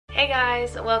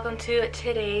guys, welcome to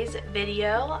today's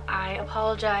video. I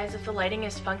apologize if the lighting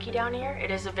is funky down here.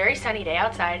 It is a very sunny day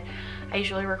outside. I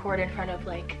usually record in front of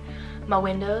like my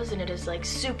windows and it is like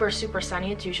super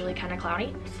sunny. It's usually kind of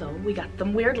cloudy, so we got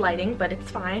some weird lighting, but it's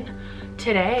fine.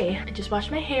 Today I just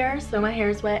washed my hair, so my hair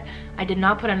is wet. I did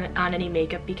not put on any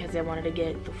makeup because I wanted to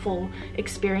get the full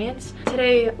experience.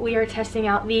 Today we are testing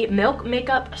out the Milk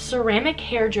Makeup ceramic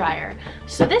hair dryer.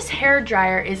 So this hair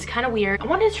dryer is kind of weird. I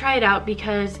wanted to try it out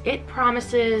because it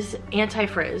promises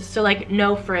anti-frizz, so like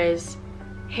no frizz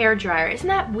hair dryer. Isn't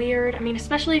that weird? I mean,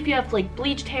 especially if you have like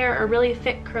bleached hair or really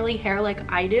thick curly hair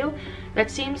like I do. That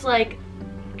seems like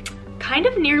kind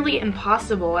of nearly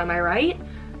impossible, am I right?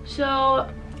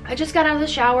 So I just got out of the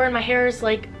shower and my hair is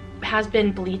like has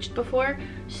been bleached before,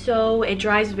 so it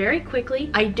dries very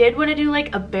quickly. I did want to do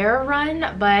like a bare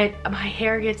run, but my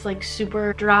hair gets like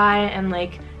super dry and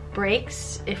like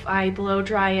breaks if I blow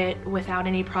dry it without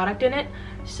any product in it.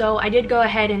 So I did go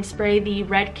ahead and spray the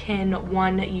Redken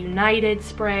One United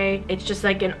spray. It's just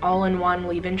like an all-in-one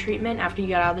leave-in treatment after you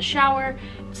get out of the shower.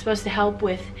 It's supposed to help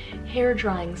with hair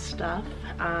drying stuff.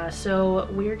 So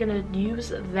we're gonna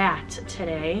use that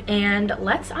today. And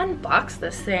let's unbox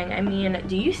this thing. I mean,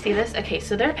 do you see this? Okay,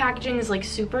 so their packaging is like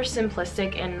super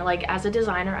simplistic, and like as a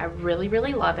designer, I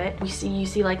really love it. You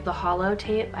see like the hollow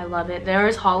tape. I love it. There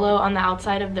is hollow on the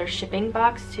outside of their shipping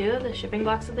box too, the shipping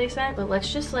box that they sent. But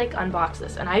let's just like unbox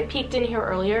this. And I peeked in here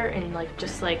earlier and like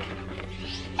just like,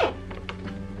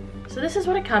 so this is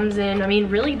what it comes in. I mean,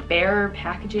 really bare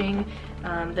packaging.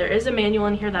 There is a manual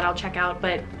in here that I'll check out,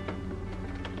 but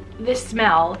this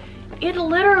smell, it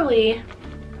literally,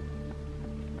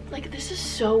 like, this is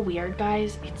so weird,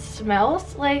 guys. It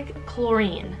smells like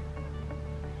chlorine.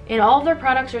 And all of their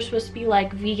products are supposed to be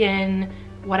like vegan,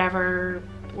 whatever,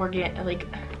 organic, like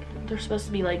they're supposed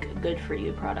to be like good for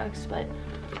you products, but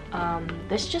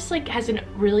this just like has a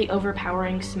really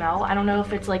overpowering smell. I don't know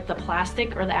if it's like the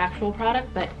plastic or the actual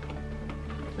product, but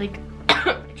like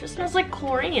it just smells like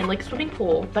chlorine, like swimming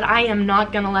pool. But I am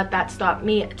not gonna let that stop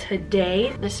me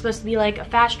today. This is supposed to be like a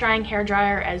fast drying hair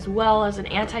dryer as well as an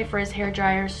anti-frizz hair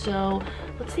dryer, so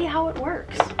let's see how it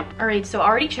works. All right, so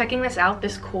already checking this out,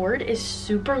 this cord is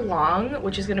super long,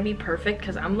 which is gonna be perfect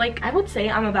because I'm like, I would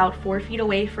say I'm about 4 feet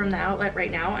away from the outlet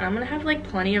right now, and I'm gonna have like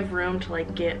plenty of room to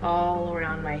like get all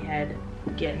around my head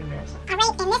getting this. All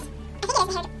right, and this, I think it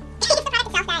is the hair, it's the product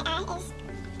itself that is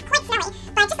quite smelly,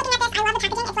 but just looking at this, I love the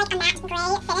packaging. It's like a matte gray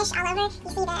finish all over. You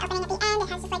see the opening at the end. It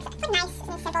has just like it's a nice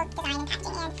and simple design and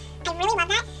packaging, and I really love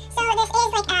that. So this is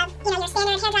like your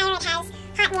standard hair dryer. It has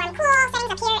hot, warm, cool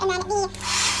settings up here, and then the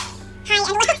high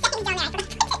and low settings down there.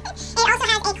 It also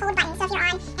has a cold button, so if you're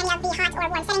on any of the hot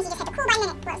or warm settings, you just hit the cool button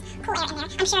and it blows cool air in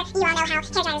there. I'm sure you all know how hair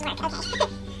dryers work.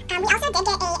 Okay. We also did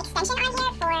get a extension on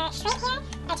here for straight hair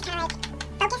to kind of like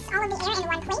focus all of the air in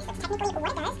one place. That's technically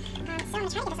what it does. So I'm gonna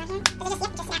try to get this on here. It just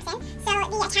snaps in. So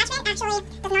the attachment actually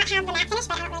does not have the matte finish,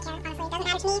 but I don't really care, honestly. It doesn't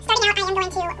matter to me. Starting out, I am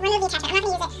going to remove the attachment. I'm not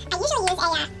gonna use it. I usually use a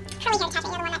curly hair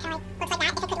attachment, the one that kind of like looks like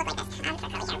that, if it could look like this for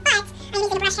curly hair. But I'm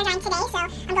using a brush hair drying today, so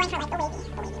I'm going for like the wavy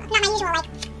look. Not my usual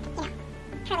like,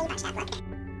 curly bunched up look.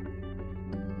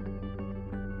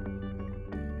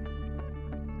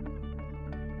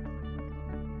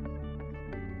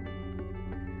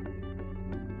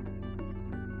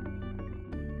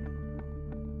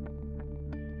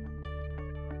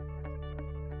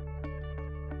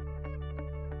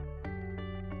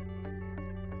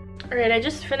 Alright, I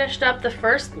just finished up the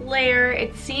first layer.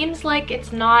 It seems like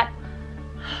it's not,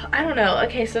 I don't know.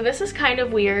 Okay, so this is kind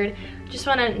of weird. Just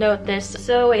want to note this.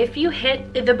 So if you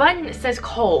hit the button, it says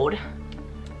cold.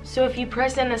 So if you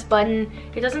press in this button,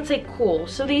 it doesn't say cool.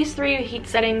 So these three heat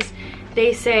settings,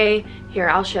 they say, here,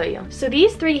 I'll show you. So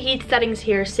these three heat settings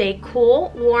here say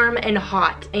cool, warm, and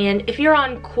hot. And if you're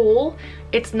on cool,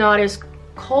 it's not as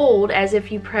cold as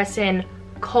if you press in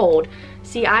cold.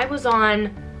 See, I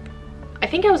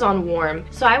think I was on warm.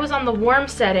 So I was on the warm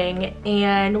setting,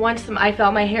 and once I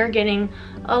felt my hair getting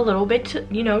a little bit,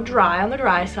 dry on the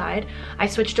dry side, I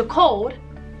switched to cold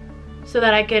so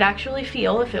that I could actually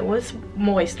feel if it was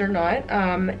moist or not.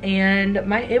 And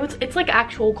it's like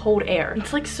actual cold air.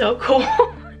 It's like so cool.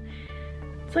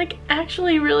 It's like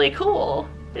actually really cool.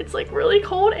 It's like really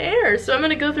cold air. So I'm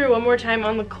gonna go through one more time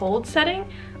on the cold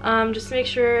setting, just to make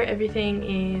sure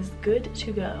everything is good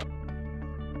to go.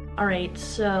 Alright,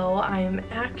 so I'm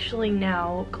actually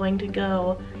now going to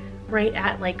go right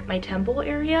at like my temple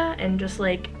area and just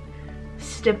like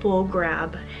stipple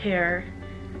grab hair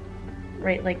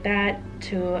right like that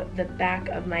to the back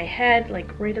of my head,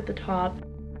 like right at the top.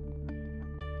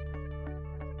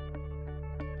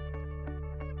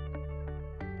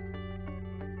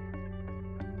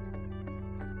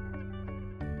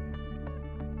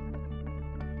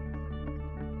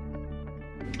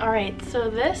 Alright, so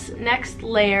this next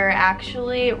layer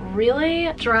actually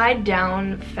really dried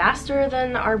down faster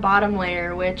than our bottom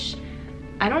layer, which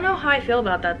I don't know how I feel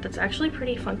about that. That's actually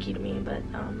pretty funky to me, but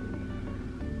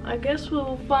I guess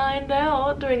we'll find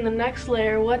out during the next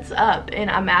layer what's up. And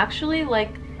I'm actually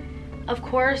like, of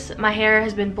course my hair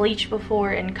has been bleached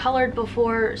before and colored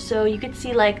before, so you could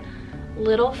see like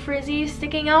little frizzies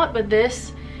sticking out, but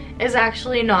this is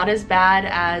actually not as bad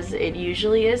as it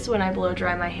usually is when I blow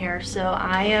dry my hair, so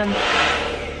I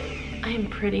am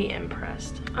pretty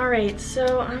impressed. Alright,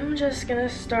 so I'm just gonna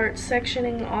start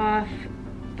sectioning off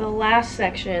the last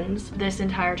sections. This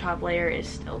entire top layer is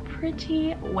still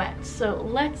pretty wet, so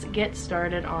let's get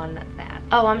started on that.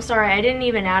 Oh, I'm sorry, I didn't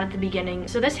even add at the beginning.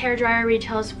 So this hairdryer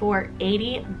retails for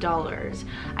 $80.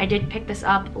 I did pick this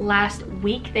up last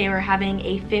week. They were having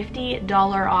a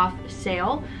 $50 off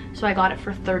sale, so I got it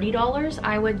for $30.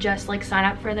 I would just like sign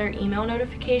up for their email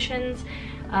notifications,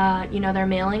 you know, their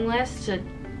mailing list, to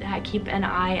keep an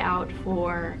eye out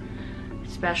for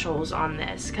specials on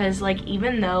this, because like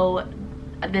even though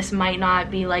this might not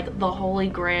be like the holy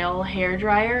grail hair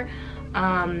dryer,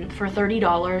 for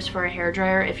 $30 for a hair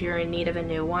dryer, if you're in need of a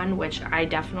new one, which I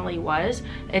definitely was,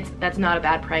 that's not a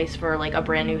bad price for like a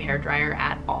brand new hair dryer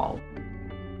at all.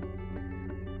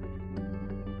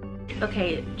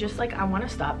 Okay, just like I want to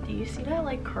stop. Do you see that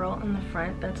like curl in the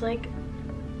front? That's like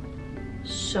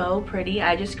so pretty.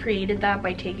 I just created that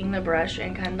by taking the brush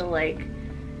and kind of like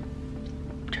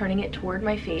turning it toward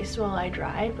my face while I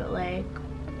dried, but like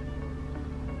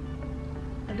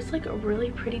that is like a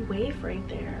really pretty wave right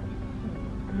there.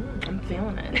 I'm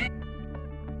feeling it.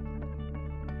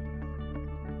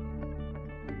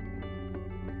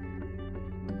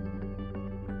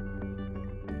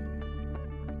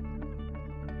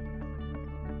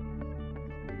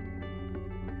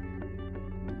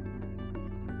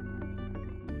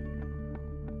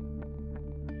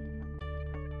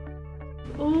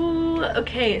 Ooh,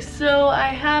 okay, so I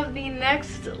have the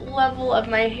next level of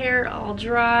my hair all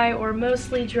dry or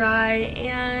mostly dry,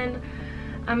 and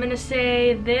I'm gonna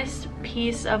say this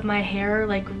piece of my hair,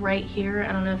 like right here,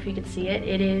 I don't know if you can see it,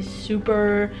 it is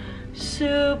super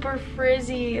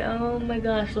frizzy. Oh my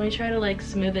gosh, let me try to like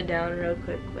smooth it down real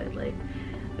quick, but like,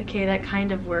 okay, that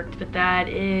kind of worked, but that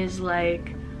is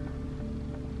like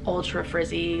ultra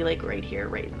frizzy, like right here,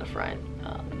 right in the front.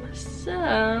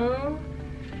 So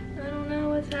I don't know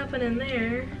what's happening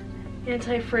there.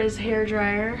 Anti-frizz hair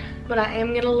dryer, but I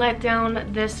am gonna let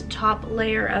down this top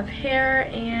layer of hair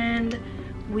and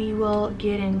we will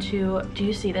get into, do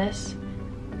you see this?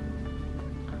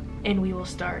 And we will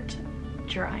start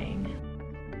drying.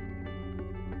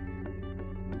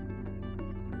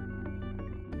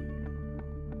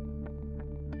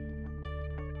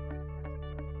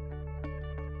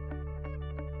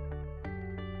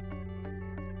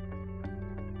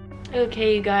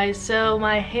 Okay, you guys, so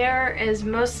my hair is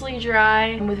mostly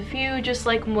dry with a few just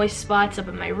like moist spots up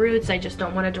at my roots. I just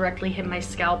don't want to directly hit my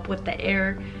scalp with the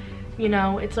air. You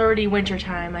know, it's already winter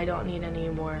time. I don't need any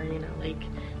more, you know, like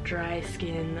dry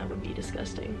skin. That would be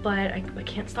disgusting. But I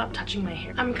can't stop touching my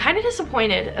hair. I'm kind of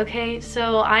disappointed, okay?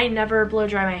 So I never blow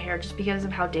dry my hair just because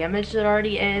of how damaged it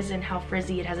already is and how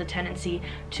frizzy it has a tendency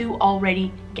to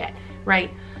already get,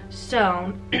 right?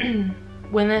 So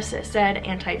when this said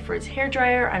anti-frizz hair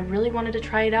dryer, I really wanted to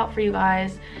try it out for you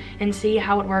guys and see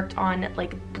how it worked on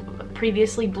like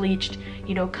previously bleached,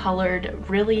 you know, colored,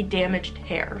 really damaged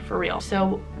hair, for real.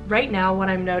 So right now what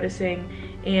I'm noticing,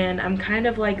 and I'm kind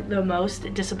of like the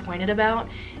most disappointed about,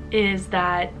 is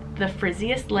that the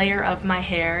frizziest layer of my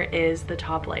hair is the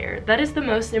top layer. That is the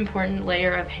most important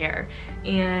layer of hair,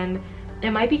 and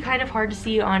it might be kind of hard to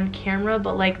see on camera,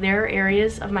 but like there are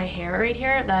areas of my hair right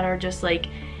here that are just like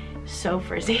so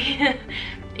frizzy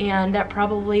and that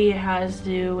probably has to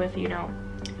do with, you know,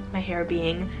 my hair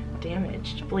being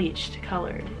damaged, bleached,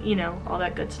 colored, you know, all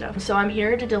that good stuff. So I'm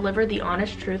here to deliver the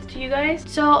honest truth to you guys.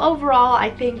 So overall, I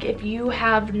think if you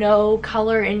have no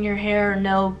color in your hair,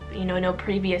 no, you know, no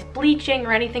previous bleaching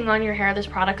or anything on your hair, this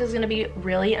product is going to be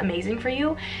really amazing for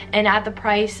you. And at the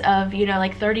price of, you know,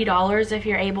 like $30, if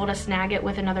you're able to snag it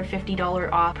with another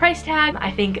 $50 off price tag, I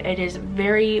think it is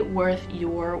very worth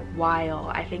your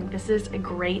while. I think this is a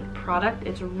great product.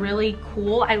 It's really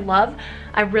cool. I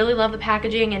really love the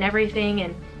packaging and everything,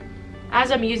 and as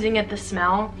I'm using it, the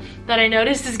smell that I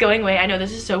noticed is going away. I know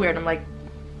this is so weird. I'm like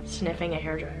sniffing a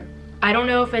hairdryer. I don't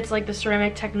know if it's like the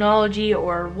ceramic technology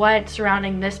or what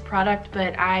surrounding this product,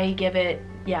 but I give it,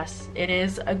 yes, it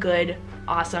is a good,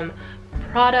 awesome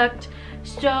product.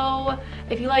 So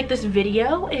if you like this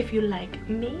video, if you like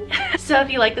me, so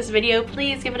if you like this video,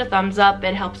 please give it a thumbs up.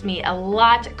 It helps me a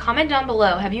lot. Comment down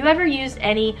below, have you ever used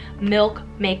any Milk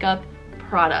makeup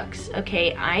products,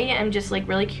 okay? I am just like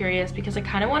really curious because I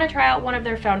kind of want to try out one of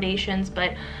their foundations,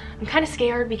 but I'm kind of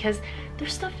scared because their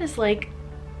stuff is like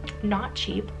not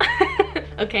cheap.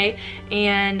 Okay,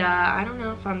 and I don't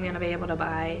know if I'm gonna be able to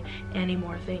buy any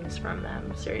more things from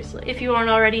them, seriously. If you aren't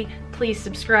already, please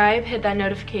subscribe, hit that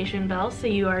notification bell so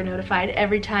you are notified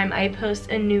every time I post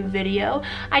a new video.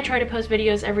 I try to post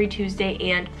videos every Tuesday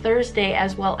and Thursday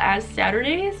as well as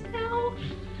Saturdays now.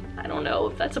 I don't know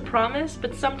if that's a promise,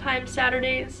 but sometimes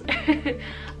Saturdays.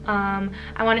 I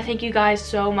want to thank you guys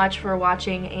so much for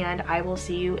watching, and I will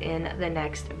see you in the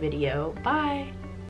next video. Bye!